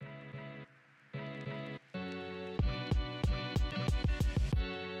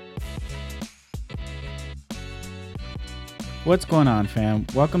What's going on, fam?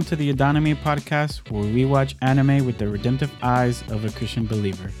 Welcome to the Adoname podcast, where we watch anime with the redemptive eyes of a Christian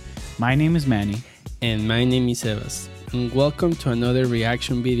believer. My name is Manny. And my name is Evas. And welcome to another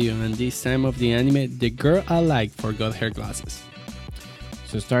reaction video, and this time of the anime The Girl I Like Forgot Her Glasses.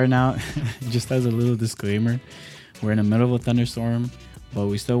 So starting out, just as a little disclaimer, we're in the middle of a thunderstorm, but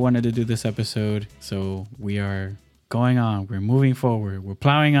we still wanted to do this episode, so we are going on. We're moving forward. We're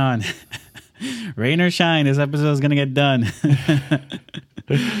plowing on. Rain or shine, this episode is going to get done.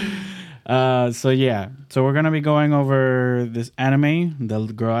 So we're going to be going over this anime, The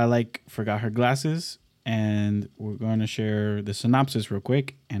Girl I Like Forgot Her Glasses, and we're going to share the synopsis real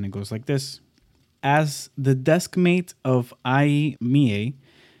quick, and it goes like this. As the desk mate of Ai Mie,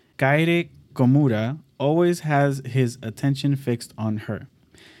 Kairi Komura always has his attention fixed on her.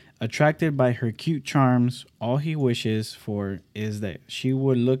 Attracted by her cute charms, all he wishes for is that she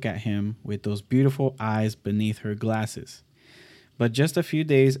would look at him with those beautiful eyes beneath her glasses. But just a few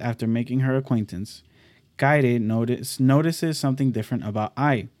days after making her acquaintance, Kairi notices something different about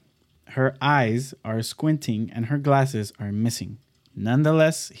Ai. Her eyes are squinting and her glasses are missing.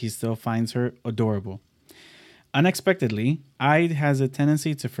 Nonetheless, he still finds her adorable. Unexpectedly, Ai has a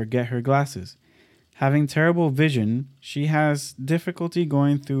tendency to forget her glasses. Having terrible vision, she has difficulty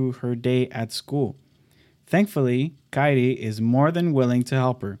going through her day at school. Thankfully, Kairi is more than willing to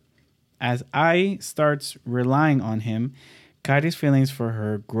help her. As Ai starts relying on him, Kairi's feelings for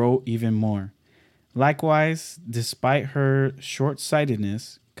her grow even more. Likewise, despite her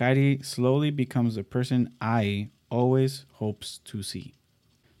short-sightedness, Kairi slowly becomes a person Ai always hopes to see.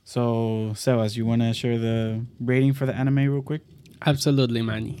 So, Sebas, you want to share the rating for the anime real quick? Absolutely,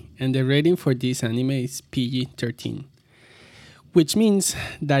 Manny. And the rating for this anime is PG-13, which means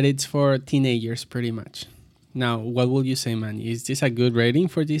that it's for teenagers pretty much. Now, what will you say, Manny? Is this a good rating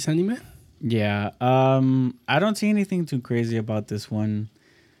for this anime? Yeah, I don't see anything too crazy about this one.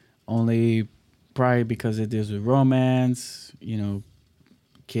 Only probably because it deals with romance. You know,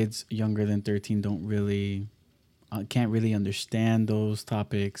 kids younger than 13 don't really, can't really understand those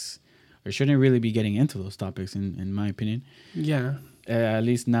topics, or shouldn't really be getting into those topics, in my opinion. Yeah. At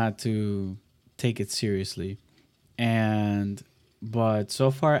least not to take it seriously. But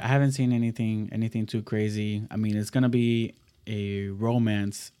so far, I haven't seen anything too crazy. I mean, it's gonna be a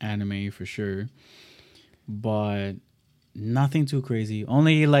romance anime for sure, but nothing too crazy.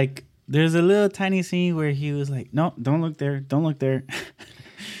 Only like there's a little tiny scene where he was like, "No, don't look there, don't look there."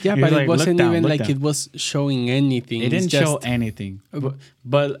 Yeah, He but was it like, wasn't "Look down, even look like down." it was showing anything. It didn't It's just, show anything.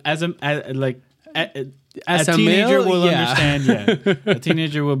 But as a as a a teenager male, will yeah. understand. Yeah, a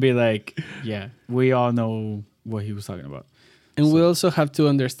teenager will be like, "Yeah, we all know what he was talking about." And we also have to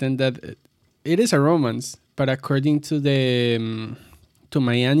understand that it is a romance, but according to the to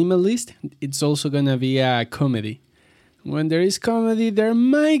my anime list, it's also gonna be a comedy. When there is comedy, there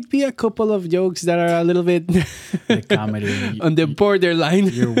might be a couple of jokes that are a little bit The comedy on the borderline.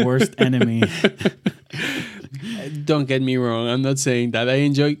 your worst enemy. Don't get me wrong, I'm not saying that. I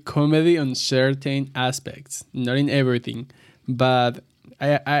enjoy comedy on certain aspects, not in everything, but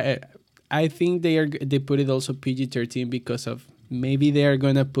I think they put it also PG-13 because of maybe they are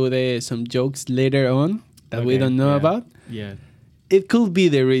gonna put some jokes later on that we Okay, don't know yeah. about. Yeah, It could be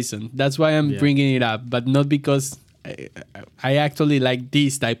the reason. That's why I'm Yeah. bringing it up, but not because I actually like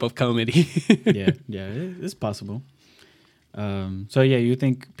this type of comedy. yeah, it's possible. So yeah, you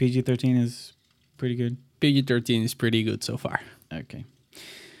think PG-13 is pretty good? PG-13 is pretty good so far. Okay.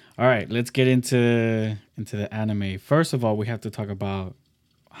 All right, let's get into the anime. First of all, we have to talk about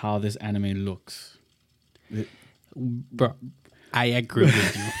how this anime looks. Bro, I agree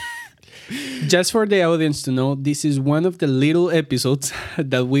with you. Just for the audience to know, this is one of the little episodes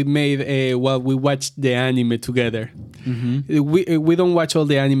that we made while we watched the anime together. Mm-hmm. We don't watch all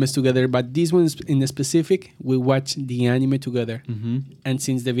the animes together, but this one in specific, we watch the anime together. Mm-hmm. And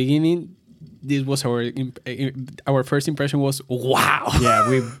since the beginning, this was our first impression was wow. Yeah,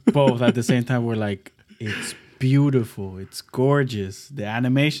 we both at the same time were like, it's beautiful, it's gorgeous. The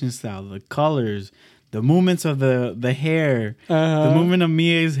animation style, the colors, the movements of the hair, the movement of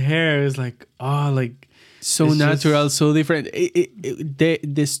Mie's hair is like, So it's natural, just- so different.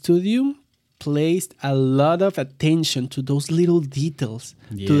 The studio placed a lot of attention to those little details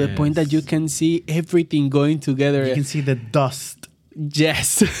to the point that you Yes. can see everything going together. You can see the dust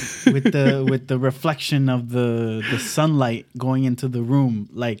Yes. with the reflection of the sunlight going into the room.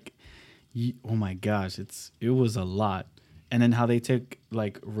 Like, oh my gosh, it was a lot. And then how they took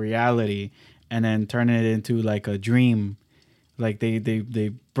like reality and then turn it into like a dream. Like they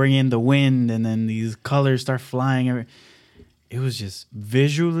bring in the wind and then these colors start flying. It was just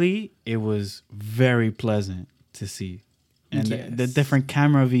visually, it was very pleasant to see. and the Yes. different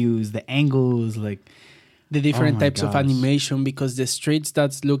camera views, the angles, like The different my types of gosh. animation, because the streets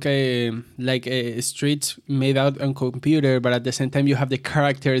that look like streets made out on computer, but at the same time you have the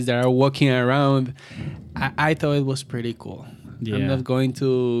characters that are walking around. I thought it was pretty cool. Yeah. I'm not going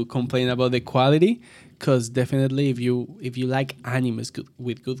to complain about the quality, because definitely if you like animes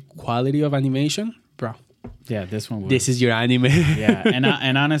with good quality of animation, bro, Yeah, this one was. this is your anime. Yeah,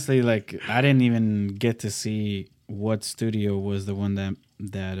 and honestly, like I didn't even get to see what studio was the one that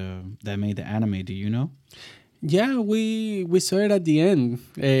made the anime. Do you know? Yeah, we saw it at the end.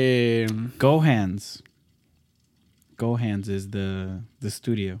 Gohands. Gohands is the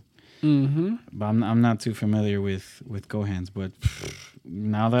studio, Mm-hmm. but I'm not too familiar with Gohands. But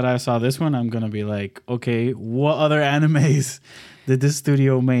now that I saw this one, I'm gonna be like, okay, what other animes did this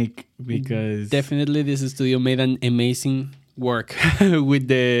studio make? Because Definitely this studio made an amazing work with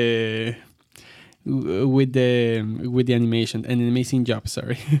the animation, an amazing job,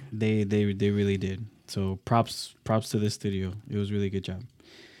 sorry. they really did. So props to this studio. It was really good job.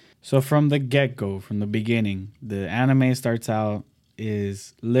 So from the get-go, from the beginning, the anime starts out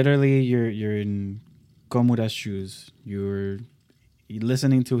is literally you're in Komura's shoes. You're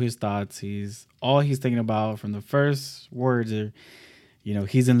listening to his thoughts. He's thinking about from the first words are,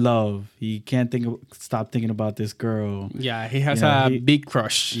 he's in love. He can't stop thinking about this girl. Yeah, he has Yeah, a big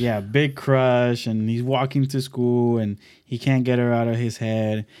crush. Yeah, big crush, and he's walking to school and he can't get her out of his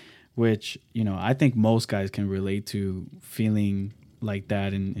head, which, I think most guys can relate to feeling like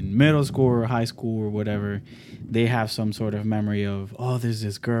that in middle school or high school or whatever. They have some sort of memory of, oh, there's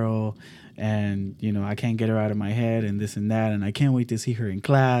this girl and, I can't get her out of my head and this and that, and I can't wait to see her in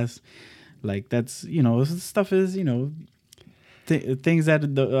class. Like that's, this stuff is, things that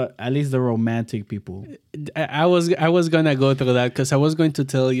at least the romantic people. I was gonna go through that, because I was going to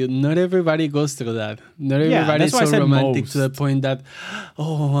tell you, not everybody goes through that. Not everybody is that's why I so said romantic most. to the point that,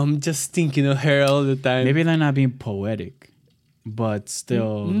 oh, I'm just thinking of her all the time. Maybe they're not being poetic, but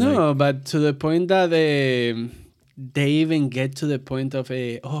still. No, like, but to the point that they even get to the point of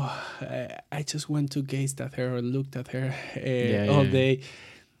I just want to gaze at her or looked at her all day.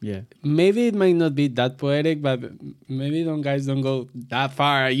 Yeah. Maybe it might not be that poetic, but maybe guys don't go that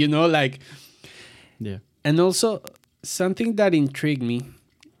far, like. Yeah. And also something that intrigued me,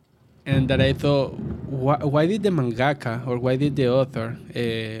 and that I thought, why did the mangaka, or why did the author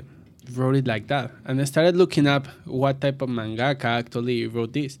wrote it like that? And I started looking up what type of mangaka actually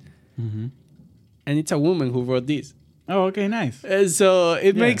wrote this. Mm-hmm. And it's a woman who wrote this. Oh, okay, nice. So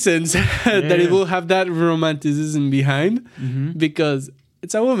it makes sense that it will have that romanticism behind, Mm-hmm. because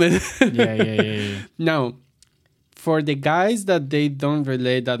it's a woman. Yeah. Now, for the guys that they don't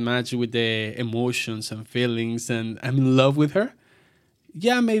relate that much with the emotions and feelings and I'm in love with her,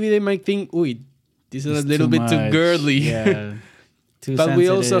 yeah, maybe they might think, ooh, this is It's a little bit too much. girly. Yeah. Too But we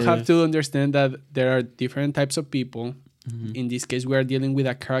also have sensitive. to understand that there are different types of people. Mhm. In this case, we are dealing with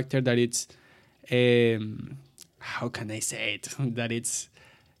a character that it's, how can I say it? That it's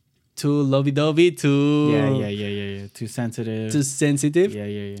too lovey-dovey, too Yeah. Too sensitive. too sensitive.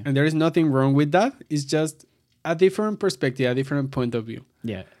 Yeah. And there is nothing wrong with that. It's just a different perspective, a different point of view.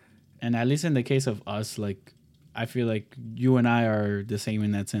 Yeah. And at least in the case of us, like, I feel like you and I are the same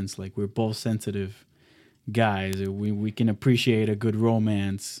in that sense. Like, we're both sensitive guys. We can appreciate a good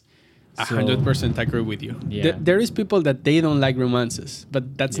romance. 100% agree with you. Yeah. There is people that they don't like romances,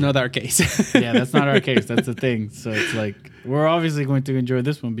 but that's not our case. Yeah, that's not our case. That's the thing. So it's like we're obviously going to enjoy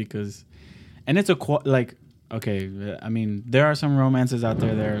this one because, and it's okay. I mean, there are some romances out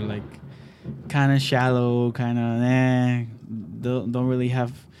there that are like kind of shallow, kind of don't really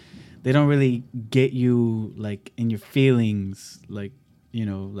have. They don't really get you like in your feelings, like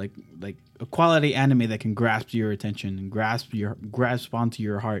like a quality anime that can grasp your attention and grasp onto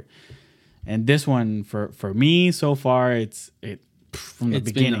your heart. And this one for me so far, it's from the It's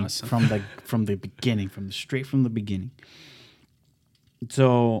been beginning, awesome. straight from the beginning.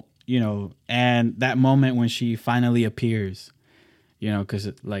 So and that moment when she finally appears,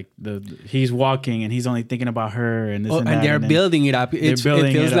 because like he's walking and he's only thinking about her and this and that. And they're then building it up. It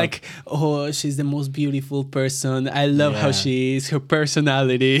building feels it up. like, oh, she's the most beautiful person. I love how Yeah. she is. Her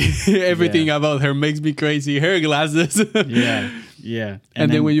personality, everything Yeah. about her makes me crazy. Her glasses. Yeah.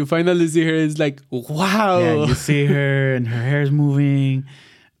 And then when you finally see her, it's like, wow. Yeah, you see her and her hair's moving,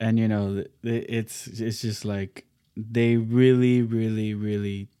 and it's just like they really, really,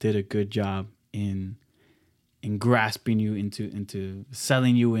 really did a good job in grasping you into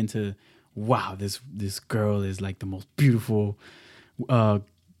selling you into, wow, this girl is like the most beautiful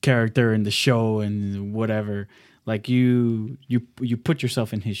character in the show and whatever. Like you put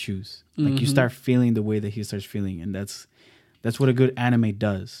yourself in his shoes, like you start feeling the way that he starts feeling, and that's That's what a good anime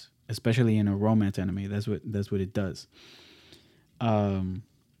does, especially in a romance anime. That's what it does.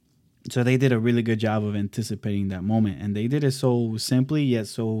 So they did a really good job of anticipating that moment, and they did it so simply yet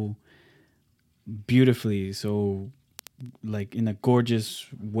so beautifully, so like in a gorgeous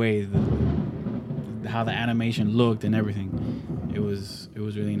way. How the animation looked and everything, it was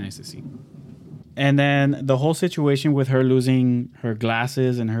really nice to see. And then the whole situation with her losing her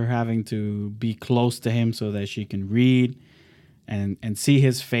glasses and her having to be close to him so that she can read and see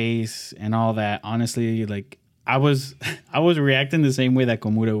his face and all that. Honestly, like I was I was reacting the same way that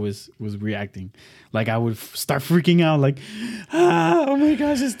Komura was reacting. Like I would start freaking out, like, oh my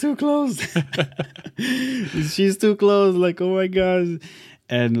gosh, it's too close. She's too close. Like, oh my gosh.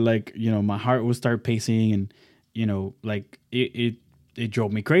 And like, my heart would start pacing, and like it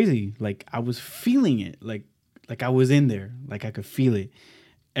drove me crazy. Like I was feeling it, like I was in there, like I could feel it.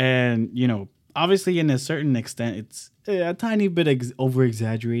 And obviously in a certain extent it's a tiny bit over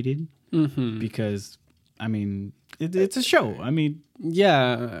exaggerated, because I mean it's a show. I mean,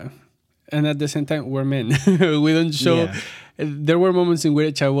 yeah, and at the same time we're men. We don't show. Yeah. There were moments in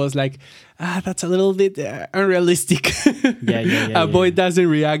which I was like, that's a little bit unrealistic. Yeah. A boy doesn't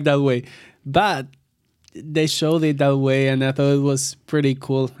react that way, but they showed it that way, and I thought it was pretty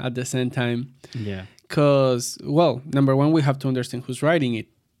cool at the same time. Yeah. Because, well, number one, we have to understand who's writing it,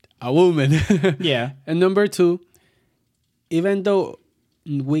 a woman. Yeah. And number two, even though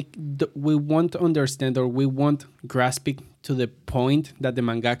we won't understand or we won't grasp it to the point that the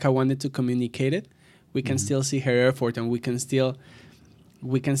mangaka wanted to communicate it, we can still see her effort, and we can still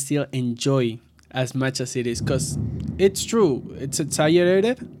enjoy as much as it is, because it's true, it's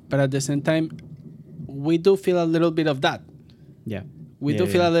exaggerated, but at the same time we do feel a little bit of that. Yeah. We Yeah, do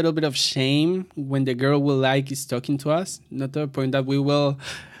feel yeah. a little bit of shame when the girl we like is talking to us, not to the point that we will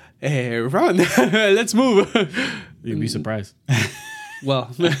run. Let's move. You'd be surprised. Well,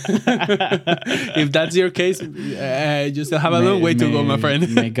 if that's your case, you still have a long way to go, my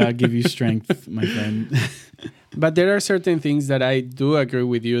friend. May God give you strength, my friend. But there are certain things that I do agree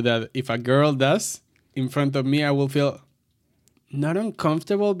with you that if a girl does in front of me, I will feel not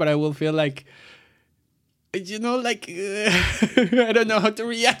uncomfortable, but I will feel like, like I don't know how to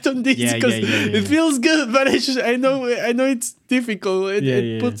react on this, Yeah, because yeah. it feels good, but I know it's difficult.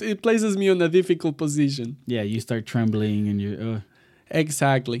 It places me on a difficult position. Yeah, you start trembling and you're...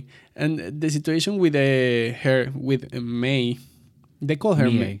 Exactly. And the situation with with May, they call her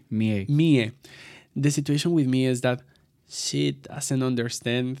May. Mie. The situation with me is that she doesn't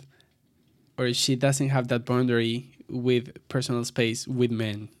understand, or she doesn't have that boundary with personal space with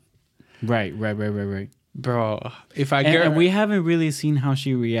men. Right. Bro, if I And we haven't really seen how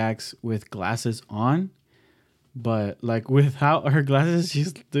she reacts with glasses on, but like without her glasses,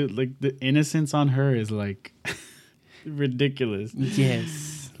 she's the innocence on her is like ridiculous.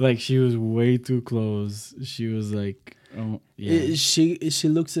 Yes. Like she was way too close. She was like, oh yeah. She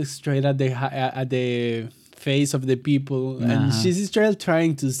looks straight at the face of the people, and she's still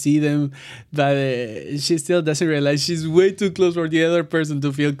trying to see them, but she still doesn't realize she's way too close for the other person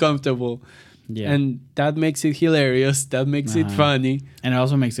to feel comfortable. Yeah. And that makes it hilarious. That makes it funny. And it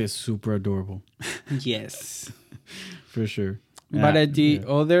also makes it super adorable. Yes. For sure. But at the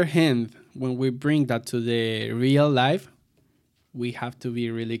other hand, when we bring that to the real life, we have to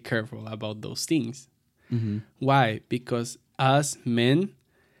be really careful about those things. Mm-hmm. Why? Because us men,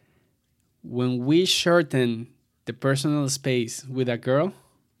 when we shorten the personal space with a girl,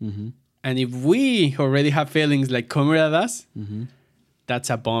 and if we already have feelings like Komura does, that's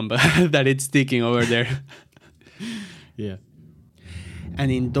a bomb that it's ticking over there. Yeah.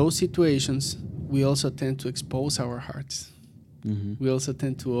 And in those situations, we also tend to expose our hearts. We also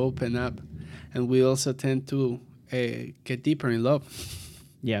tend to open up, and we also tend to get deeper in love.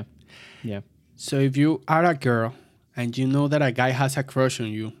 Yeah. So if you are a girl and you know that a guy has a crush on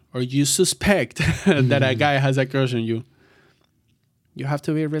you, or you suspect that a guy has a crush on you, you have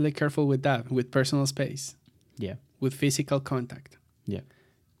to be really careful with that, with personal space, Yeah. with physical contact. Yeah.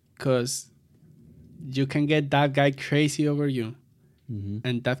 Because you can get that guy crazy over you,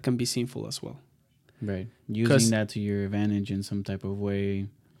 and that can be sinful as well. Right. Using that to your advantage in some type of way.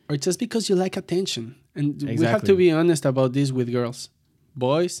 Or just because you like attention. And we have Exactly. to be honest about this with girls.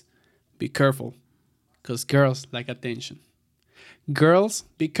 Boys, be careful, because girls like attention. Girls,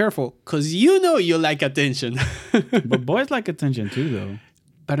 be careful, because you like attention. But boys like attention too, though.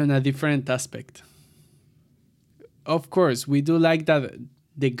 But on a different aspect. Of course, we do like that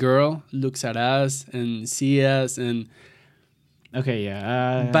the girl looks at us and sees us, and Okay,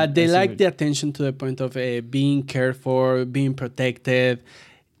 yeah. but they like the attention to the point of being cared for, being protected.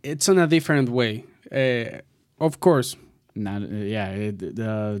 It's on a different way. Of course, Not yeah.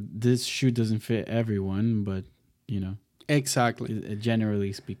 This shoe doesn't fit everyone, but you know, Exactly.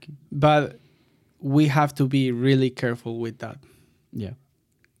 generally speaking, But we have to be really careful with that. yeah,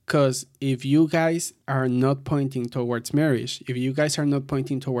 Because if you guys are not pointing towards marriage, if you guys are not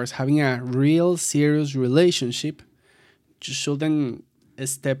pointing towards having a real serious relationship, you shouldn't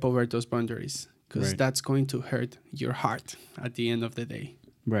step over those boundaries because Right. that's going to hurt your heart at the end of the day.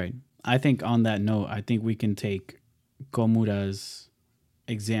 right. I think on that note, I think we can take Komura's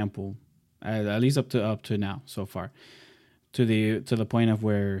example, at least up to now so far, to the point of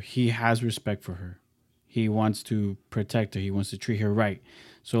where he has respect for her. He wants to protect her. He wants to treat her right.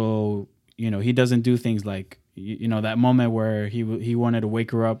 So he doesn't do things like that moment where he wanted to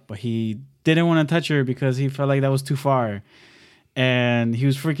wake her up, but he didn't want to touch her because he felt like that was too far, and he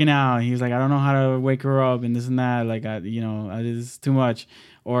was freaking out. He was like, I don't know how to wake her up and this and that. Like it's too much.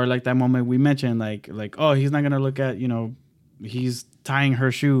 Or like that moment we mentioned, like oh, he's not gonna look at he's tying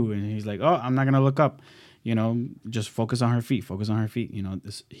her shoe and he's like, oh, I'm not gonna look up. Just focus on her feet. Focus on her feet.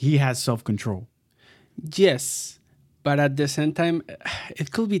 He has self-control. Yes, but at the same time,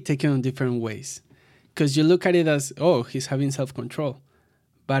 it could be taken in different ways. Because you look at it as, oh, he's having self-control.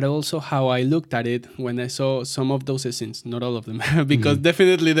 But also how I looked at it when I saw some of those scenes, not all of them. Because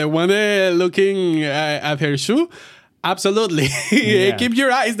definitely the one looking at her shoe, absolutely. Yeah. Keep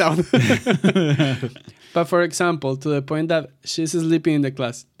your eyes down. But for example, to the point that she's sleeping in the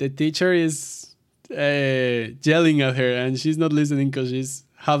class, the teacher is yelling at her and she's not listening because she's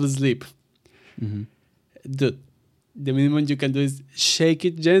half asleep. Mm-hmm. Dude, the minimum you can do is shake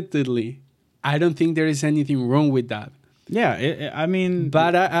it gently. I don't think there is anything wrong with that. Yeah, I mean,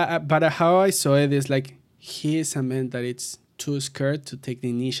 But how I saw it is like he is a man that is too scared to take the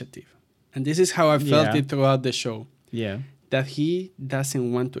initiative, and this is how I felt it throughout the show. Yeah, that he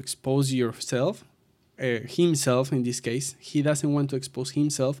doesn't want to expose himself in this case. He doesn't want to expose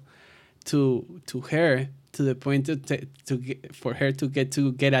himself to her to the point for her to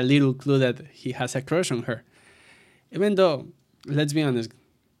get a little clue that he has a crush on her. Even though, let's be honest,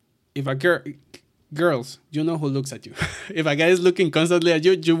 if a girls, you know who looks at you. If a guy is looking constantly at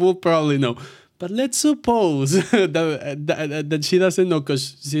you, you will probably know. But let's suppose that she doesn't know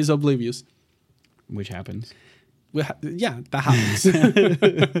because she's oblivious. which happens. That happens.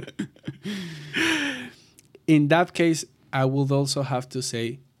 In that case, I would also have to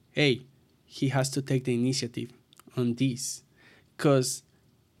say, hey, he has to take the initiative on this. Because,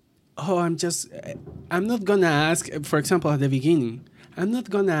 I'm not going to ask, for example, at the beginning, I'm not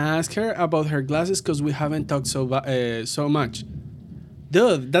going to ask her about her glasses because we haven't talked so much.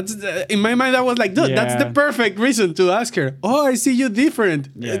 Dude, that's in my mind. I was like, dude, that's the perfect reason to ask her. Oh, I see you different.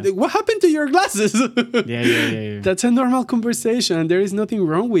 Yeah. What happened to your glasses? Yeah. That's a normal conversation, and there is nothing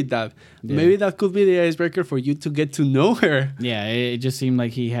wrong with that. Yeah. Maybe that could be the icebreaker for you to get to know her. Yeah, it just seemed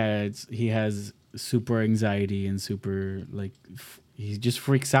like he has super anxiety and super he just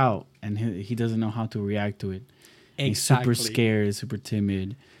freaks out and he doesn't know how to react to it. Exactly. He's super scared, super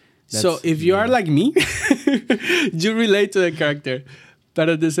timid. So if you are like me, you relate to the character. But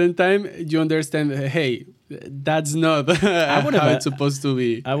at the same time, you understand, hey, that's not how it's supposed to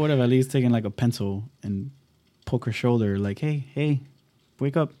be. I would have at least taken like a pencil and poke her shoulder like, hey,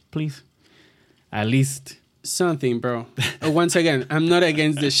 wake up, please. At least. Something, bro. Once again, I'm not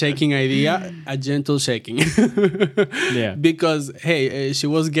against the shaking idea, a gentle shaking. Yeah. Because, hey, she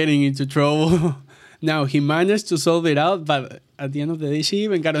was getting into trouble. Now, he managed to solve it out, but at the end of the day, she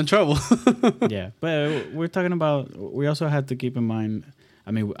even got in trouble. Yeah, but we're talking about, we also had to keep in mind,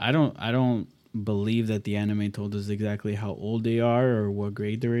 I mean, I don't believe that the anime told us exactly how old they are or what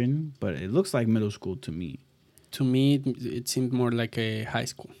grade they're in, but it looks like middle school to me. To me, it seemed more like a high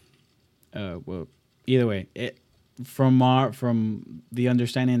school. Well, either way, from the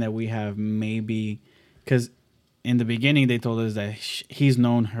understanding that we have, maybe, because in the beginning they told us that he's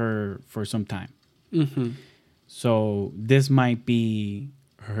known her for some time. Mm-hmm. So this might be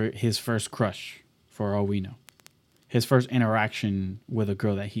his first crush, for all we know. His first interaction with a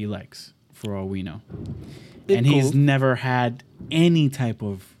girl that he likes, for all we know. And he's never had any type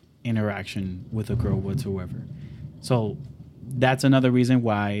of interaction with a girl whatsoever. So that's another reason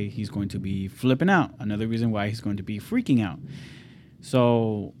why he's going to be flipping out. Another reason why he's going to be freaking out.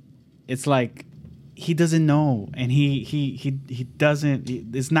 So it's like he doesn't know, and he doesn't.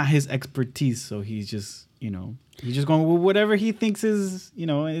 It's not his expertise. So he's just he's just going with whatever he thinks is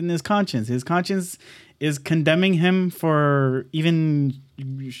in his conscience. His conscience is condemning him for even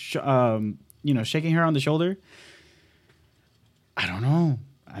shaking her on the shoulder. I don't know.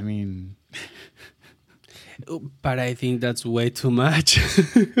 I mean. But I think that's way too much.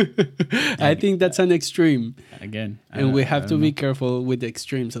 I think that's an extreme. Again, And we have I to don't be know. careful with the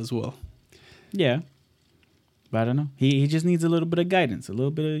extremes as well. Yeah, but I don't know. He just needs a little bit of guidance, a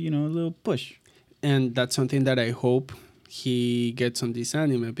little bit of a little push. And that's something that I hope he gets on this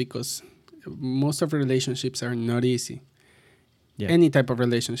anime, because most of relationships are not easy. Yeah. Any type of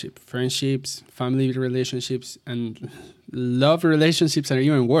relationship, friendships, family relationships, and love relationships are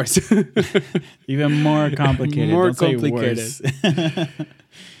even worse. Even more complicated. More Don't say complicated. worse.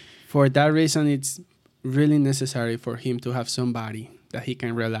 For that reason, it's really necessary for him to have somebody that he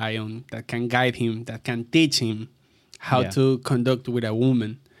can rely on, that can guide him, that can teach him how Yeah. to conduct with a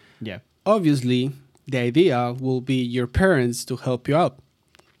woman. Yeah. Obviously, the idea will be your parents to help you out.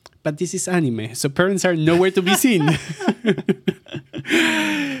 But this is anime, so parents are nowhere to be seen.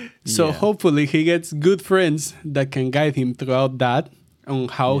 So Yeah. hopefully he gets good friends that can guide him throughout that on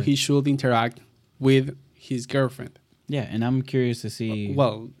how Yeah. he should interact with his girlfriend. Yeah, and I'm curious to see.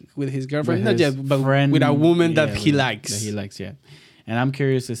 Well, with his girlfriend, with not his yet, but friend- with a woman that yeah, he with- likes. That he likes, yeah. And I'm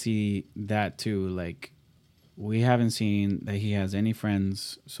curious to see that too. Like, we haven't seen that he has any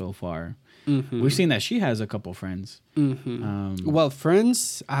friends so far. Mhm. We've seen that she has a couple friends. Mhm. Well,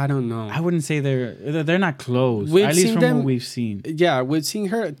 friends, I don't know. I wouldn't say they're not close. We've At least seen from them- what we've seen. Yeah, we've seen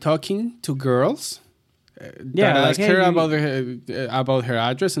her talking to girls. Yeah, that like, ask hey, her you- about her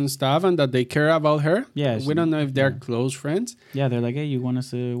address and stuff, and that they care about her. Yeah, we don't know if they're yeah. close friends. Yeah, they're like, hey, you want us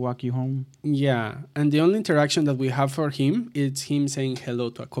to walk you home? Yeah, and the only interaction that we have for him is him saying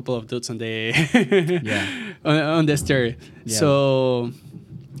hello to a couple of dudes on the Yeah. on the stair. Yeah. So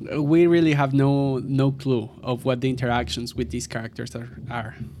we really have no clue of what the interactions with these characters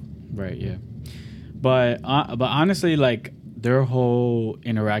are. Right. Yeah. But honestly, like their whole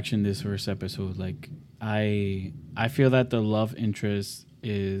interaction this first episode, like I feel that the love interest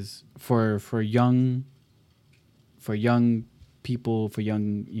is for young people, for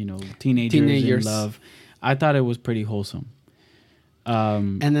young teenagers in love. I thought it was pretty wholesome.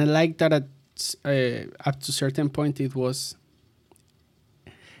 And I like that up to a certain point it was.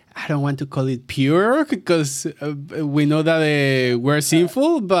 I don't want to call it pure because we know that we're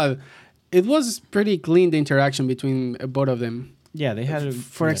sinful, but it was pretty clean, the interaction between both of them. Yeah, they had.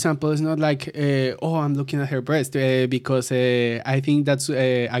 For example, it's not like, oh, I'm looking at her breast because I think that's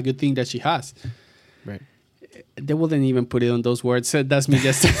a good thing that she has. Right. They wouldn't even put it on those words. That's me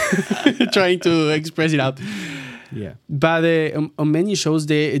just trying to express it out. Yeah. But on many shows,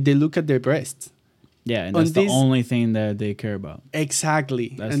 they look at their breasts. Yeah, and On that's the this- only thing that they care about.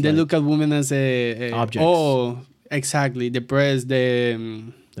 Exactly. That's And they like look at women as a objects. Oh, exactly. The breast, the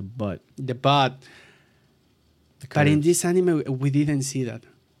The butt. butt. The But in curves. this anime, we didn't see that.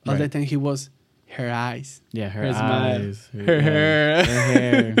 All the Right. time he was her eyes. Yeah, her her smile, eyes, her yeah, hair. her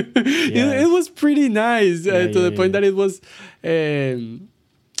hair. Yeah. It was pretty nice Yeah, to the yeah, point yeah. that it was.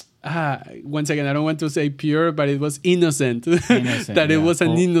 Once again, I don't want to say pure, but it was innocent. Innocent, That it yeah. was an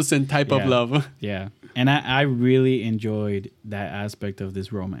Oh, innocent type of yeah. love. Yeah. And I really enjoyed that aspect of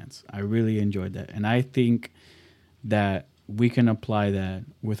this romance. I really enjoyed that. And I think that we can apply that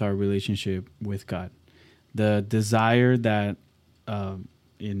with our relationship with God. The desire that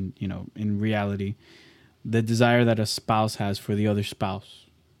in reality, the desire that a spouse has for the other spouse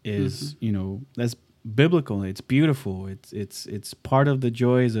is, that's biblical. It's beautiful. It's part of the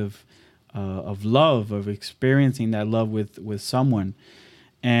joys of love, of experiencing that love with someone.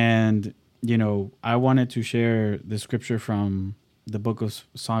 And I wanted to share the scripture from the book of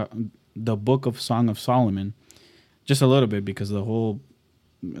Song of Solomon, just a little bit, because the whole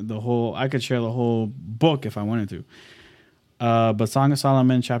I could share the whole book if I wanted to. But Song of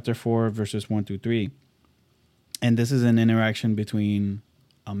Solomon, chapter 4, verses 1-3, and this is an interaction between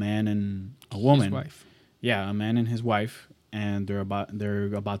a man and a woman. His wife. Yeah, a man and his wife, and they're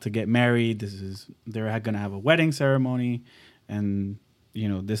about to get married. They're gonna have a wedding ceremony, and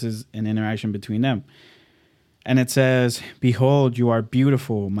this is an interaction between them. And it says, "Behold, you are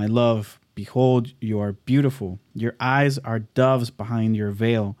beautiful, my love. Behold, you are beautiful. Your eyes are doves behind your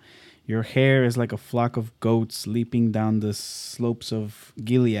veil. Your hair is like a flock of goats leaping down the slopes of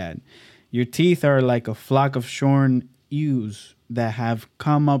Gilead. Your teeth are like a flock of shorn ewes that have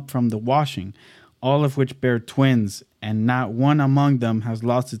come up from the washing, all of which bear twins, and not one among them has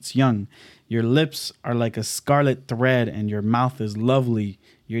lost its young. Your lips are like a scarlet thread, and your mouth is lovely.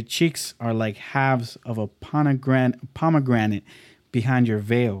 Your cheeks are like halves of a pomegranate behind your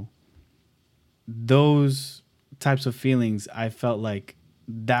veil." Those types of feelings, I felt like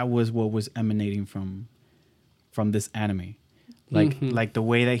that was what was emanating from this anime. Like the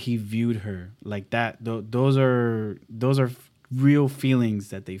way that he viewed her, like that. Those are real feelings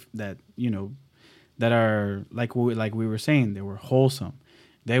that that are like we were saying, they were wholesome.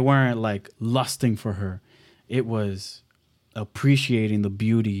 They weren't like lusting for her. It was appreciating the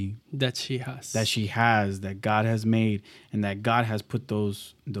beauty that she has. that God has made, and that God has put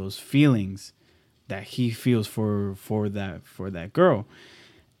those feelings that he feels for that girl.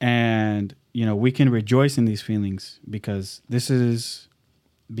 And we can rejoice in these feelings because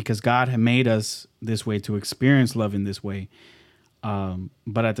God had made us this way to experience love in this way.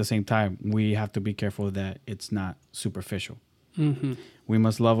 But at the same time, we have to be careful that it's not superficial. Mm-hmm. We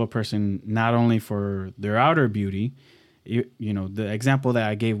must love a person not only for their outer beauty. The example that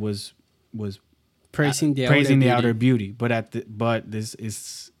I gave was praising the outer beauty, but this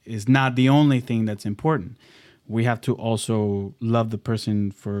is not the only thing that's important. We have to also love the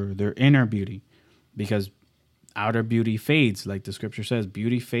person for their inner beauty, because outer beauty fades, like the scripture says.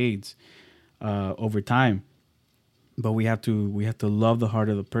 Beauty fades over time, but we have to love the heart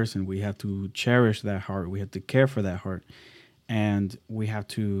of the person. We have to cherish that heart. We have to care for that heart, and we have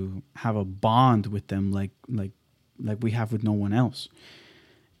to have a bond with them, like we have with no one else.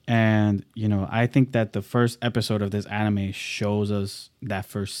 And I think that the first episode of this anime shows us that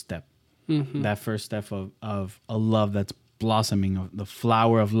first step. Mm-hmm. That first step of a love that's blossoming, of the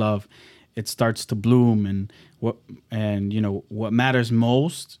flower of love. It starts to bloom, and what matters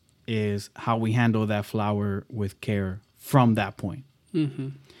most is how we handle that flower with care from that point. Mm-hmm.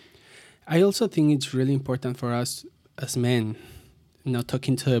 I also think it's really important for us as men, not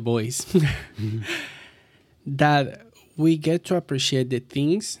talking to the boys, mm-hmm. that we get to appreciate the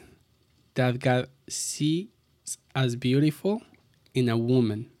things that God sees as beautiful in a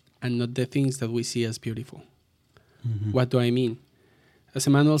woman, and not the things that we see as beautiful. Mm-hmm. What do I mean? As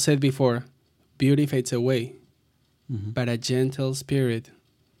Emmanuel said before, beauty fades away, mm-hmm. but a gentle spirit,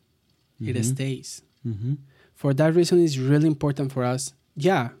 mm-hmm. it stays. Mm-hmm. For that reason, it's really important for us.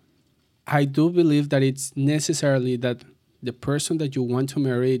 Yeah, I do believe that it's necessarily that the person that you want to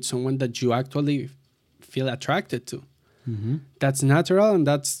marry is someone that you actually feel attracted to. Mm-hmm. That's natural, and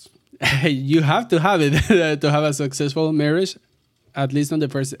that's you have to have it to have a successful marriage. At least on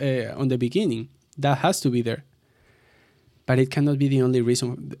the beginning, that has to be there. But it cannot be the only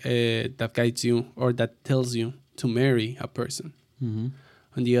reason that guides you or that tells you to marry a person. Mm-hmm.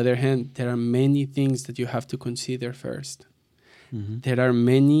 On the other hand, there are many things that you have to consider first. Mm-hmm. There are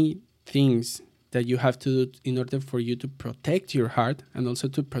many things that you have to do in order for you to protect your heart, and also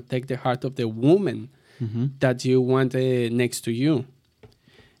to protect the heart of the woman, mm-hmm. that you want next to you.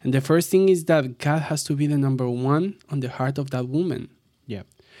 And the first thing is that God has to be the number one on the heart of that woman. Yeah.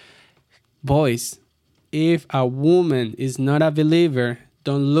 Boys, if a woman is not a believer,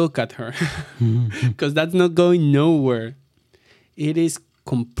 don't look at her, because that's not going nowhere. It is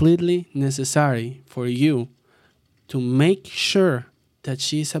completely necessary for you to make sure that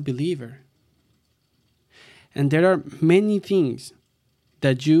she is a believer. And there are many things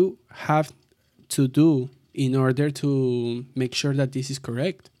that you have to do in order to make sure that this is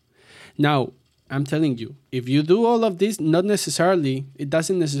correct. Now, I'm telling you, if you do all of this, it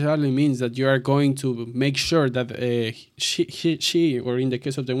doesn't necessarily mean that you are going to make sure that she, or in the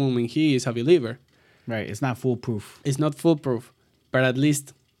case of the woman, he is a believer. Right. It's not foolproof. It's not foolproof, but at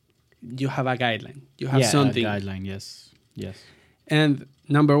least you have a guideline. You have something. A guideline, yes. Yes. And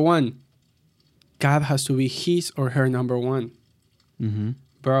number one, God has to be his or her number one. Mm-hmm.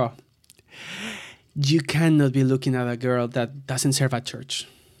 Bro, you cannot be looking at a girl that doesn't serve at church,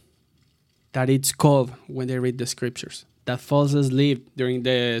 that it's cold when they read the scriptures, that falls asleep during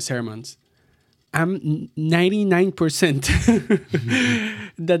the sermons. I'm 99%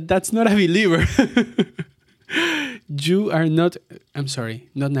 that's not a believer. You are not, I'm sorry,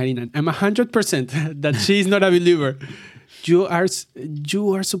 not 99. I'm 100% that she is not a believer. You are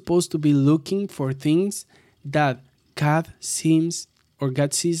supposed to be looking for things that God sees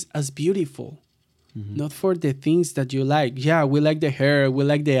as beautiful. Mm-hmm. Not for the things that you like. Yeah, we like the hair, we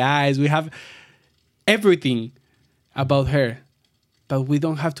like the eyes, we have everything about her. But we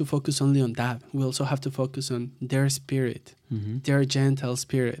don't have to focus only on that. We also have to focus on their spirit, mm-hmm. their gentle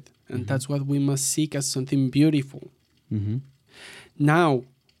spirit. And mm-hmm. that's what we must seek as something beautiful. Mm-hmm. Now,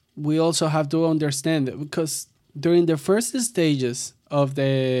 we also have to understand that, because during the first stages of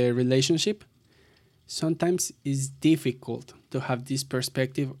the relationship, sometimes it's difficult to have this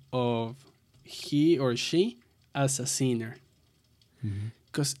perspective of he or she as a sinner,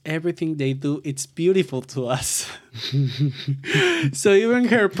 because everything they do, it's beautiful to us. So even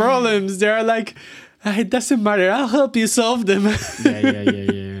her problems, they're like, it doesn't matter, I'll help you solve them.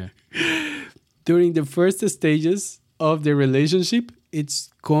 Yeah. During the first stages of the relationship, it's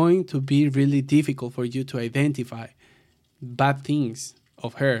going to be really difficult for you to identify bad things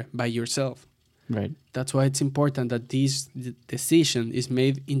of her by yourself. Right. That's why it's important that this decision is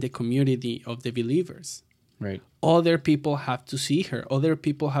made in the community of the believers. Right. Other people have to see her. Other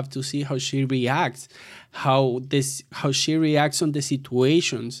people have to see how she reacts, how she reacts on the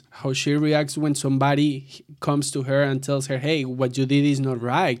situations, how she reacts when somebody comes to her and tells her, "Hey, what you did is not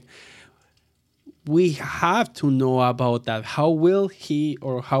right." We have to know about that. How will he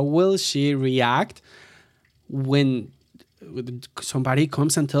or how will she react when somebody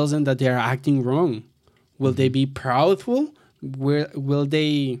comes and tells them that they are acting wrong? Will they be proudful? Will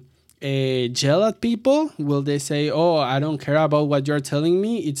they yell at people? Will they say, "Oh, I don't care about what you're telling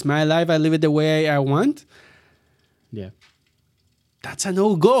me. It's my life. I live it the way I want"? Yeah. That's a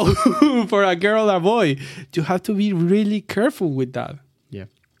no-go for a girl or a boy. You have to be really careful with that. Yeah.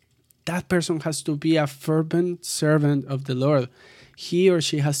 That person has to be a fervent servant of the Lord. He or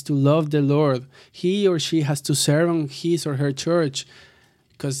she has to love the Lord. He or she has to serve on his or her church.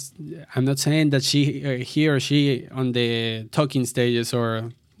 Because I'm not saying that he or she on the talking stages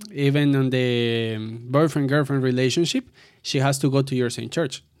or even on the boyfriend-girlfriend relationship, she has to go to your same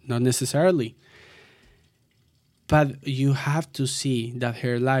church. Not necessarily. But you have to see that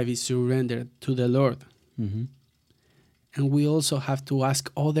her life is surrendered to the Lord. Mm-hmm. And we also have to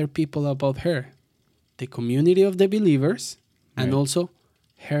ask other people about her, the community of the believers, and Right. also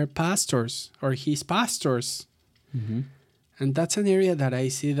her pastors or his pastors. Mm-hmm. And that's an area that I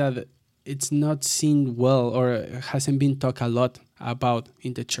see that it's not seen well or hasn't been talked a lot about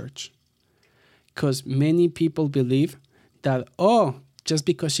in the church. Because many people believe that, oh, just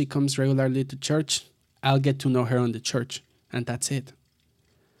because she comes regularly to church, I'll get to know her on the church, and that's it.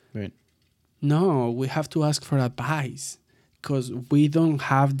 Right. No, we have to ask for advice because we don't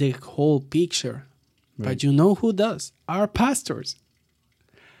have the whole picture. Right. But you know who does? Our pastors.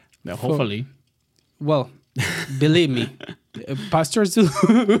 Now, hopefully. Well, believe me, pastors do.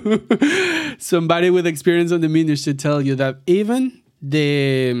 Somebody with experience on the ministry tell you that even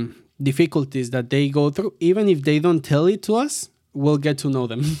the difficulties that they go through, even if they don't tell it to us, we'll get to know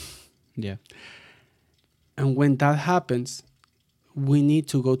them. Yeah. And when that happens, we need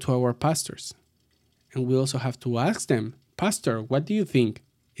to go to our pastors. And we also have to ask them, "Pastor, what do you think?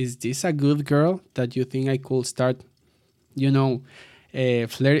 Is this a good girl that you think I could start, flirting?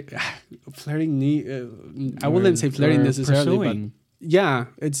 I wouldn't say flirting Or necessarily, pursuing. but yeah,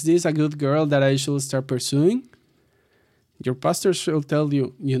 is this a good girl that I should start pursuing?" Your pastor should tell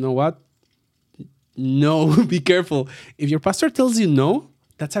you, "You know what? No, be careful. If your pastor tells you no,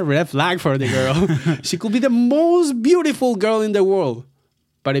 that's a red flag for the girl. She could be the most beautiful girl in the world.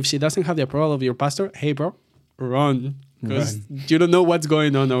 But if she doesn't have the approval of your pastor, hey, bro, run. Because you don't know what's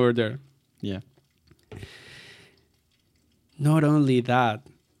going on over there." Yeah. Not only that,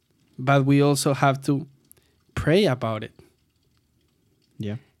 but we also have to pray about it.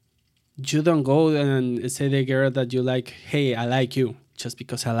 Yeah. You don't go and say to the girl that you like, "Hey, I like you," just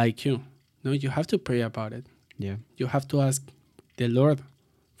because I like you. No, you have to pray about it. Yeah. You have to ask the Lord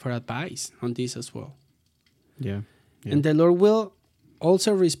for advice on this as well. Yeah. Yeah. And the Lord will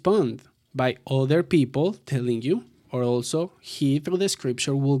also respond by other people telling you, or also He, through the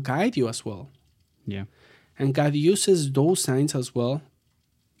scripture, will guide you as well. Yeah. And God uses those signs as well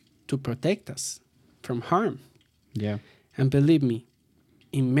to protect us from harm. Yeah. And believe me,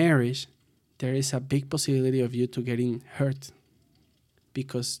 in marriage, there is a big possibility of you to getting hurt,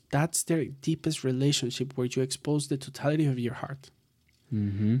 because that's the deepest relationship where you expose the totality of your heart.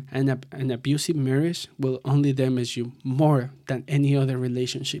 Mm-hmm. And an abusive marriage will only damage you more than any other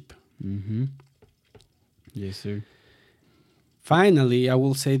relationship. Mm-hmm. Yes, sir. Finally, I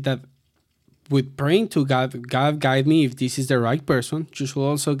will say that with praying to God, "God, guide me if this is the right person," you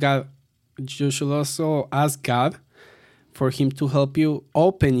should also ask God for Him to help you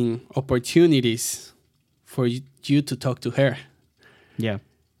opening opportunities for you to talk to her. Yeah.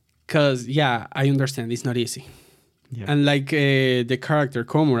 Because, yeah, I understand it's not easy. Yeah. And like the character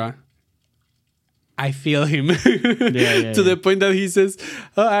Komura, I feel him to the point that he says,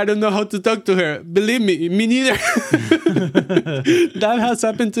 "Oh, I don't know how to talk to her." Believe me neither. That has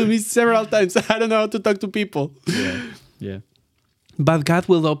happened to me several times. I don't know how to talk to people. Yeah. Yeah. But God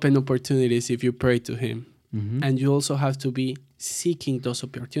will open opportunities if you pray to Him. Mm-hmm. And you also have to be seeking those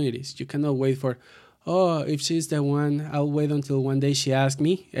opportunities. You cannot wait for, "Oh, if she's the one, I'll wait until one day she asks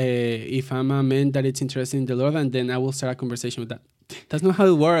me if I'm a man that is interested in the Lord, and then I will start a conversation with that." That's not how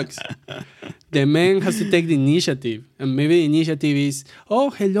it works. The man has to take the initiative. And maybe the initiative is, "Oh,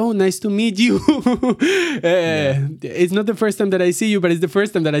 hello, nice to meet you." It's not the first time that I see you, but it's the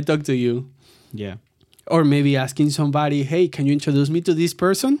first time that I talk to you. Yeah. Or maybe asking somebody, "Hey, can you introduce me to this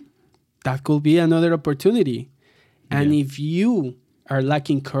person?" That could be another opportunity. And if you are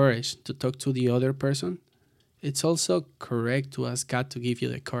lacking courage to talk to the other person, it's also correct to ask God to give you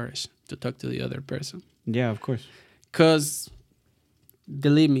the courage to talk to the other person. Yeah, of course. Because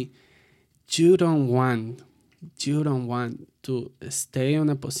believe me, you don't want to stay on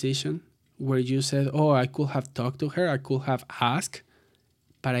a position where you said, "Oh, I could have talked to her, I could have asked,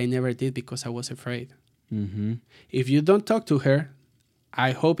 but I never did because I was afraid." Mm-hmm. If you don't talk to her,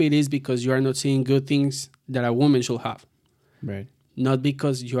 I hope it is because you are not seeing good things that a woman should have, Right. not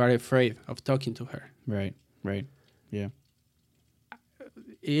because you are afraid of talking to her. Right. Right. Yeah.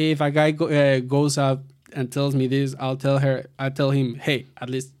 If a guy goes out and tells me this, I tell him, hey, at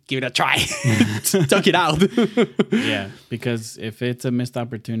least give it a try. Talk it out. Yeah. Because if it's a missed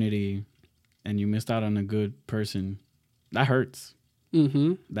opportunity and you missed out on a good person, that hurts. Mm-hmm.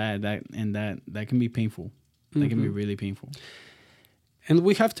 That can be painful. That can be really painful. And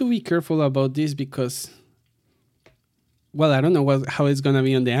we have to be careful about this because, well, I don't know how it's gonna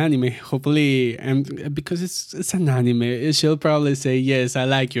be on the anime. Hopefully, because it's an anime, she'll probably say yes, I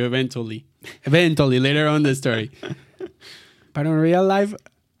like you eventually later on the story. But in real life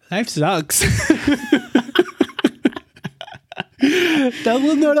sucks. That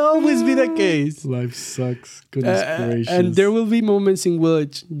will not always be the case. Life sucks. Goodness gracious. And there will be moments in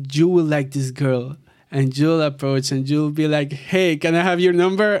which you will like this girl and you'll approach and you'll be like, hey, can I have your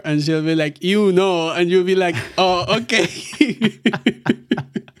number? And she'll be like, you know. And you'll be like, oh, okay.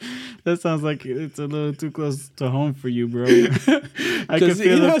 That sounds like it's a little too close to home for you, bro. I can Because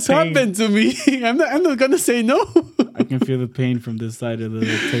feel it the has pain. happened to me. I'm not going to say no. I can feel the pain from this side of the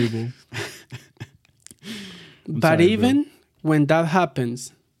table. But sorry, even when that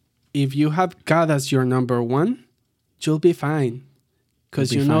happens, if you have God as your number one, you'll be fine.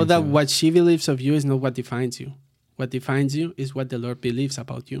 Because You'll you be know fine, that too. what she believes of you is not what defines you. What defines you is what the Lord believes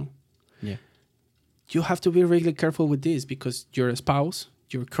about you. Yeah. You have to be really careful with this because your spouse,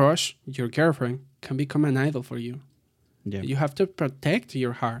 your crush, your girlfriend can become an idol for you. Yeah. You have to protect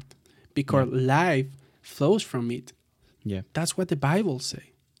your heart because life flows from it. Yeah. That's what the Bible says.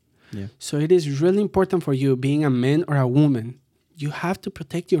 Yeah. So it is really important for you, being a man or a woman, you have to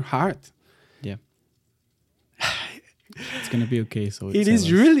protect your heart. Yeah. It's gonna be okay. So It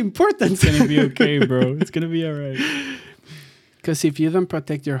is really important. It's gonna be okay, bro. It's gonna be all right. Because if you don't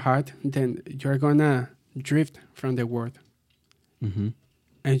protect your heart, then you're gonna drift from the word. Mm-hmm.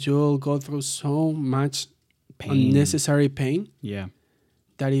 And you'll go through so much Pain. unnecessary pain Yeah.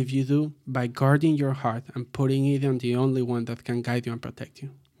 that if you do, by guarding your heart and putting it on the only one that can guide you and protect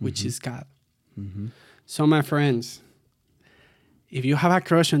you, which is God. Mm-hmm. So my friends, if you have a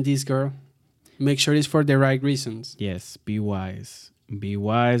crush on this girl, make sure it's for the right reasons. Yes. Be wise. Be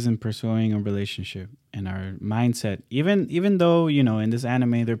wise in pursuing a relationship and our mindset. Even though, in this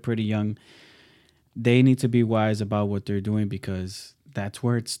anime they're pretty young, they need to be wise about what they're doing because that's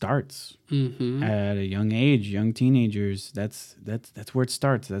where it starts. Mm-hmm. At a young age, young teenagers, that's where it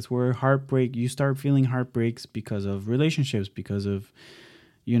starts. That's where you start feeling heartbreaks because of relationships, because of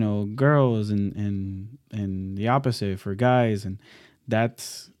girls and the opposite for guys, and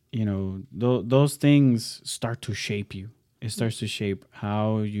that's those things start to shape you. It starts to shape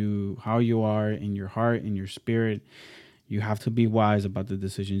how you are in your heart, in your spirit. You have to be wise about the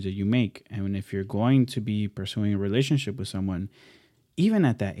decisions that you make. And if you're going to be pursuing a relationship with someone, even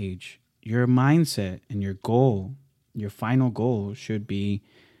at that age, your mindset and your goal, your final goal should be,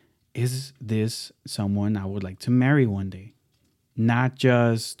 is this someone I would like to marry one day? Not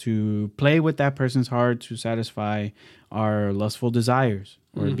just to play with that person's heart to satisfy our lustful desires,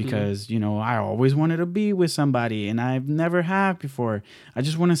 or because, I always wanted to be with somebody and I've never had before. I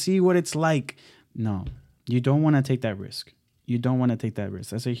just want to see what it's like. No, you don't want to take that risk. You don't want to take that risk.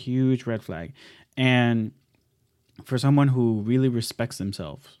 That's a huge red flag. And for someone who really respects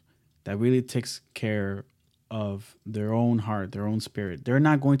themselves, that really takes care of their own heart, their own spirit, they're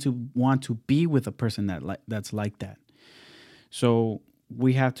not going to want to be with a person that's like that. So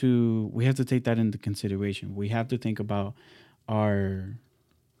we have to take that into consideration. We have to think about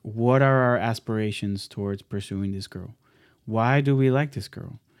what are our aspirations towards pursuing this girl? Why do we like this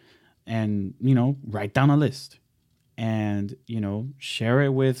girl? And, write down a list and, share it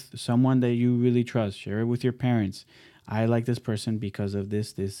with someone that you really trust. Share it with your parents. I like this person because of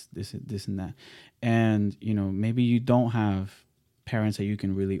this, and that. And, maybe you don't have parents that you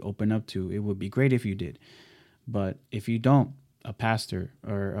can really open up to. It would be great if you did. But if you don't, a pastor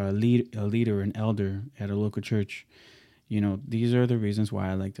or a leader, an elder at a local church, these are the reasons why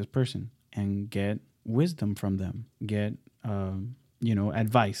I like this person, and get wisdom from them. Get,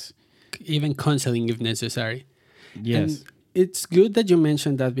 advice. Even counseling if necessary. Yes. And it's good that you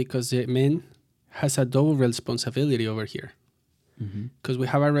mentioned that because the man has a double responsibility over here. because we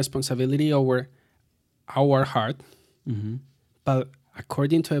have a responsibility over our heart. But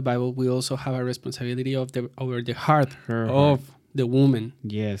according to the Bible, we also have a responsibility over the heart of the woman.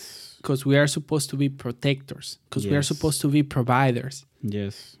 Yes. Because we are supposed to be protectors. Because we are supposed to be providers.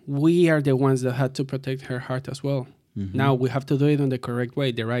 Yes. We are the ones that had to protect her heart as well. Now we have to do it on the correct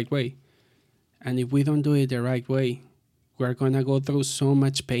way, the right way. And if we don't do it the right way, we're going to go through so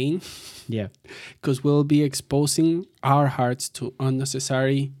much pain. Yeah. Because we'll be exposing our hearts to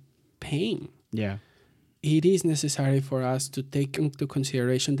unnecessary pain. Yeah. It is necessary for us to take into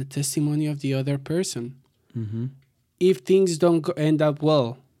consideration the testimony of the other person. If things don't end up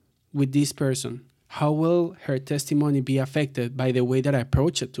well with this person, how will her testimony be affected by the way that I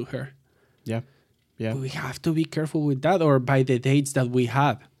approach it to her? Yeah. Yeah. We have to be careful with that, or by the dates that we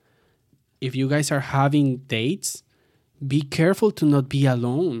have. If you guys are having dates, be careful to not be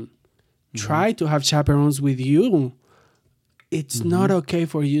alone. Try to have chaperones with you. It's not okay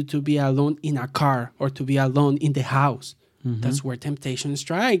for you to be alone in a car or to be alone in the house. That's where temptation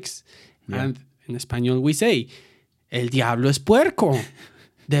strikes. Yeah. And in Espanol we say, El diablo es puerco.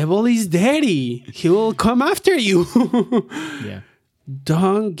 Devil is dirty. He will come after you. Yeah.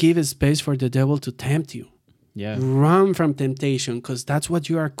 Don't give a space for the devil to tempt you. Yeah. Run from temptation, because that's what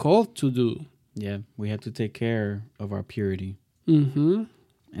you are called to do. Yeah. We have to take care of our purity Mm-hmm.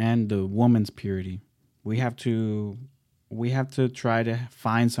 and the woman's purity. We have to try to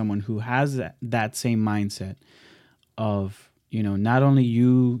find someone who has that same mindset of, not only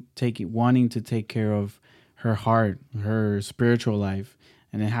you wanting to take care of her heart, her spiritual life,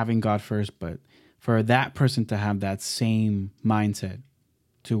 and then having God first, but for that person to have that same mindset,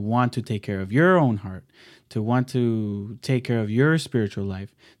 to want to take care of your own heart, to want to take care of your spiritual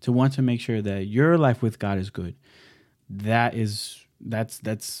life, to want to make sure that your life with God is good. That's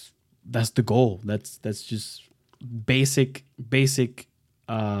the goal. That's just basic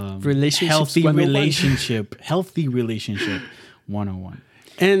Relationships 101. healthy relationship 101.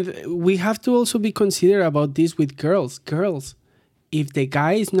 And we have to also be considerate about this with girls. Girls, if the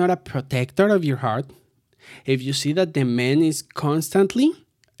guy is not a protector of your heart, if you see that the man is constantly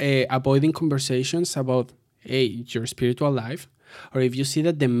avoiding conversations about your spiritual life, or if you see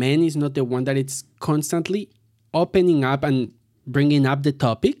that the man is not the one that is constantly opening up and bringing up the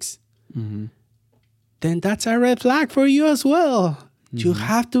topics, then that's a red flag for you as well. You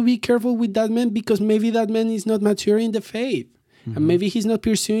have to be careful with that man, because maybe that man is not mature in the faith. And maybe he's not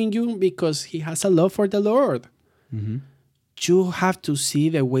pursuing you because he has a love for the Lord. You have to see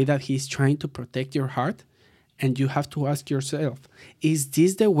the way that he's trying to protect your heart, and you have to ask yourself, is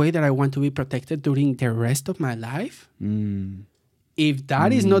this the way that I want to be protected during the rest of my life? If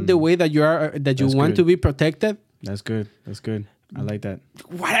that is not the way that you want to be protected, That's good. I like that.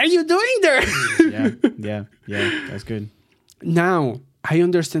 What are you doing there? Yeah. That's good. Now, I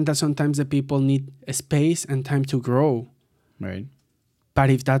understand that sometimes the people need a space and time to grow. Right. But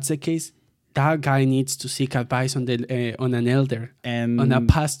if that's the case, that guy needs to seek advice on an elder And on a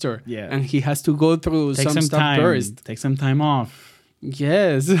pastor. Yeah. And he has to go through take some stuff time first. Take some time off.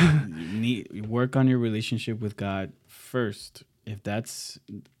 Yes. You work on your relationship with God first. If that's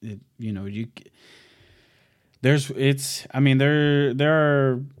it, there's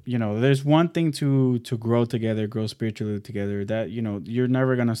one thing to grow together, grow spiritually together, that you're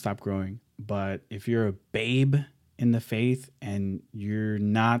never going to stop growing. But if you're a babe in the faith and you're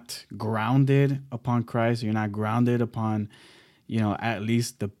not grounded upon Christ, you're not grounded upon at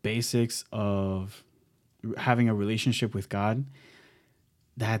least the basics of having a relationship with God,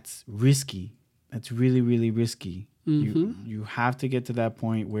 that's risky. That's really, really risky. You have to get to that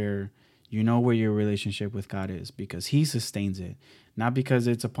point where where your relationship with God is, because He sustains it, not because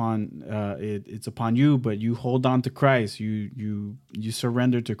it's upon you, but you hold on to Christ. You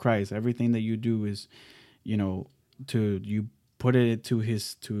surrender to Christ. Everything that you do is, you put it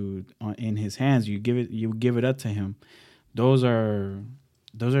in His hands. You give it up to Him. Those are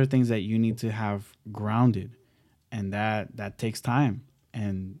things that you need to have grounded, and that takes time,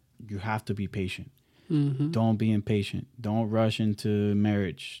 and you have to be patient. Don't be impatient. Don't rush into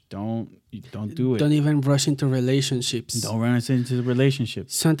marriage. Don't do it. Don't even rush into relationships. Don't rush into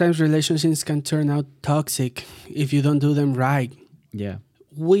relationships. Sometimes relationships can turn out toxic if you don't do them right. Yeah.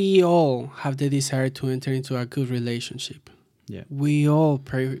 We all have the desire to enter into a good relationship. Yeah. We all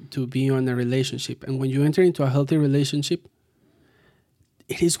pray to be on a relationship. And when you enter into a healthy relationship,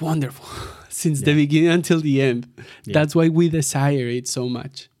 it is wonderful since the beginning until the end. Yeah. That's why we desire it so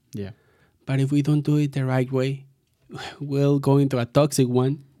much. Yeah. But if we don't do it the right way, we'll go into a toxic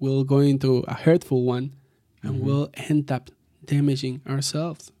one, we'll go into a hurtful one, and we'll end up damaging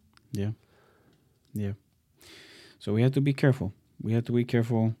ourselves. Yeah. Yeah. So we have to be careful. We have to be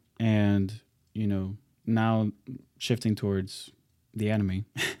careful. And, you know, now shifting towards the anime,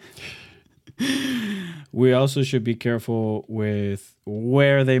 we also should be careful with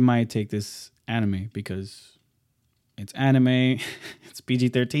where they might take this anime, because it's anime, it's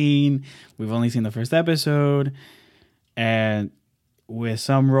PG-13. We've only seen the first episode. And with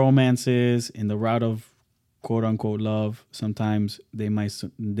some romances in the route of quote unquote love, sometimes they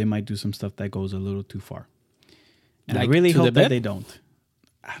might do some stuff that goes a little too far. And Like I really to the hope that bed? they don't.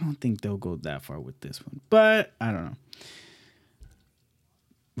 I don't think they'll go that far with this one, but I don't know.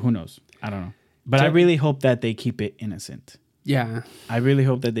 Who knows? I don't know. But I really hope that they keep it innocent. Yeah. I really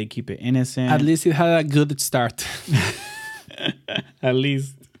hope that they keep it innocent. At least it had a good start. At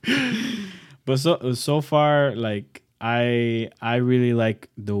least. But so far, like I really like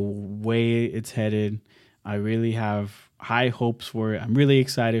the way it's headed. I really have high hopes for it. I'm really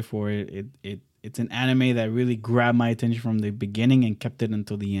excited for it. It's an anime that really grabbed my attention from the beginning and kept it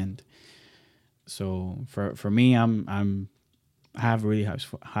until the end. So for me, I have really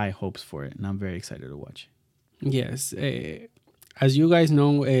high hopes for it, and I'm very excited to watch it. Yes. As you guys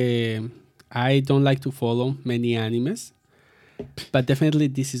know, I don't like to follow many animes, but definitely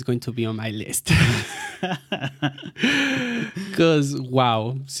this is going to be on my list. Because,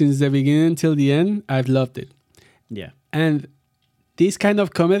 wow, since the beginning until the end, I've loved it. Yeah. And this kind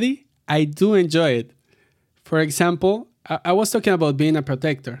of comedy, I do enjoy it. For example, I was talking about being a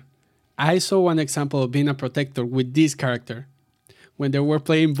protector. I saw one example of being a protector with this character when they were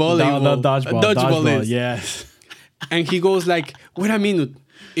playing volleyball. Dodgeball, is. yes. And he goes like, wait a minute,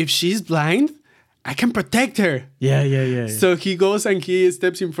 if she's blind, I can protect her. Yeah. So he goes and he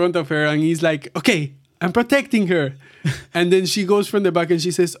steps in front of her and he's like, okay, I'm protecting her. And then she goes from the back and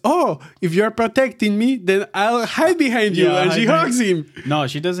she says, oh, if you're protecting me, then I'll hide behind you. Yeah, and she hugs him. No,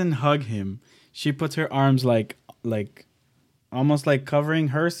 she doesn't hug him. She puts her arms like almost like covering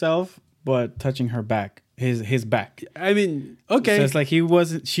herself, but touching her back, his back. I mean, okay. So it's like she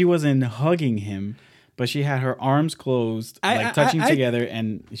wasn't hugging him, but she had her arms closed, touching together,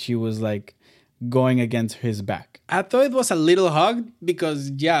 and she was like going against his back. I thought it was a little hug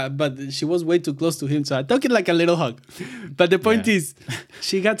because, yeah, but she was way too close to him. So I took it like a little hug. But the point is,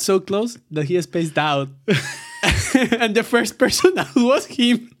 she got so close that he spaced out. And the first person out was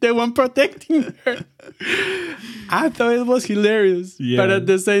him, the one protecting her. I thought it was hilarious. Yeah. But at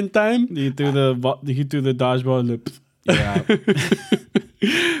the same time... He threw the dodgeball. Yeah.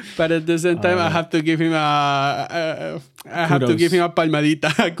 But at the same time, I have to give him a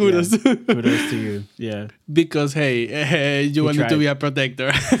palmadita. Kudos. Yeah. Kudos to you. Yeah. Because, hey, you wanted to be a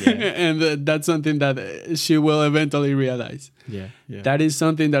protector. Yeah. And that's something that she will eventually realize. Yeah. That is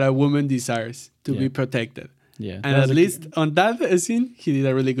something that a woman desires, to be protected. Yeah. And at least on that scene, he did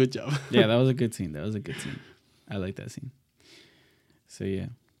a really good job. Yeah, that was a good scene. I like that scene. So yeah.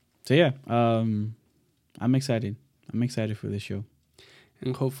 I'm excited. I'm excited for this show.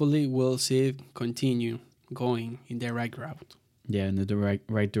 And hopefully we'll see it continue going in the right route. Yeah, in the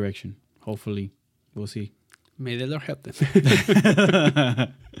right direction. Hopefully. We'll see. May the Lord help them.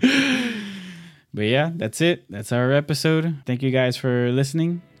 But yeah, that's it. That's our episode. Thank you guys for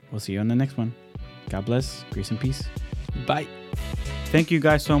listening. We'll see you on the next one. God bless. Grace and peace. Bye. Thank you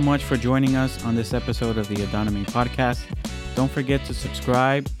guys so much for joining us on this episode of the Adoname Podcast. Don't forget to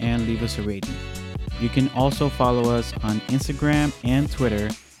subscribe and leave us a rating. You can also follow us on Instagram and Twitter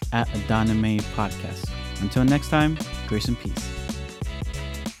at Adoname Podcast. Until next time, grace and peace.